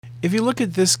If you look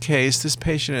at this case, this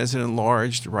patient has an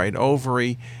enlarged right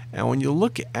ovary, and when you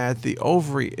look at the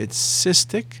ovary, it's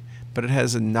cystic, but it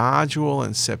has a nodule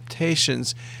and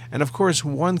septations. And of course,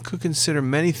 one could consider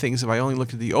many things if I only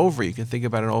looked at the ovary. You can think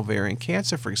about an ovarian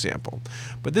cancer, for example.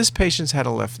 But this patient's had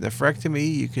a left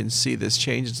nephrectomy. You can see this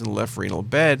changes in the left renal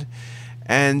bed.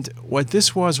 And what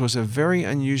this was a very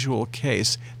unusual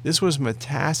case. This was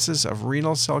metastasis of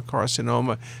renal cell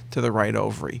carcinoma to the right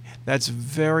ovary. That's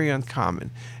very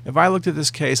uncommon. If I looked at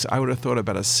this case, I would have thought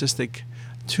about a cystic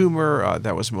tumor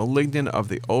that was malignant of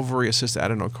the ovary, a cystic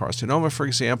adenocarcinoma, for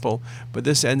example, but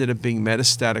this ended up being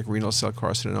metastatic renal cell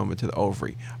carcinoma to the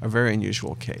ovary, a very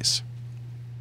unusual case.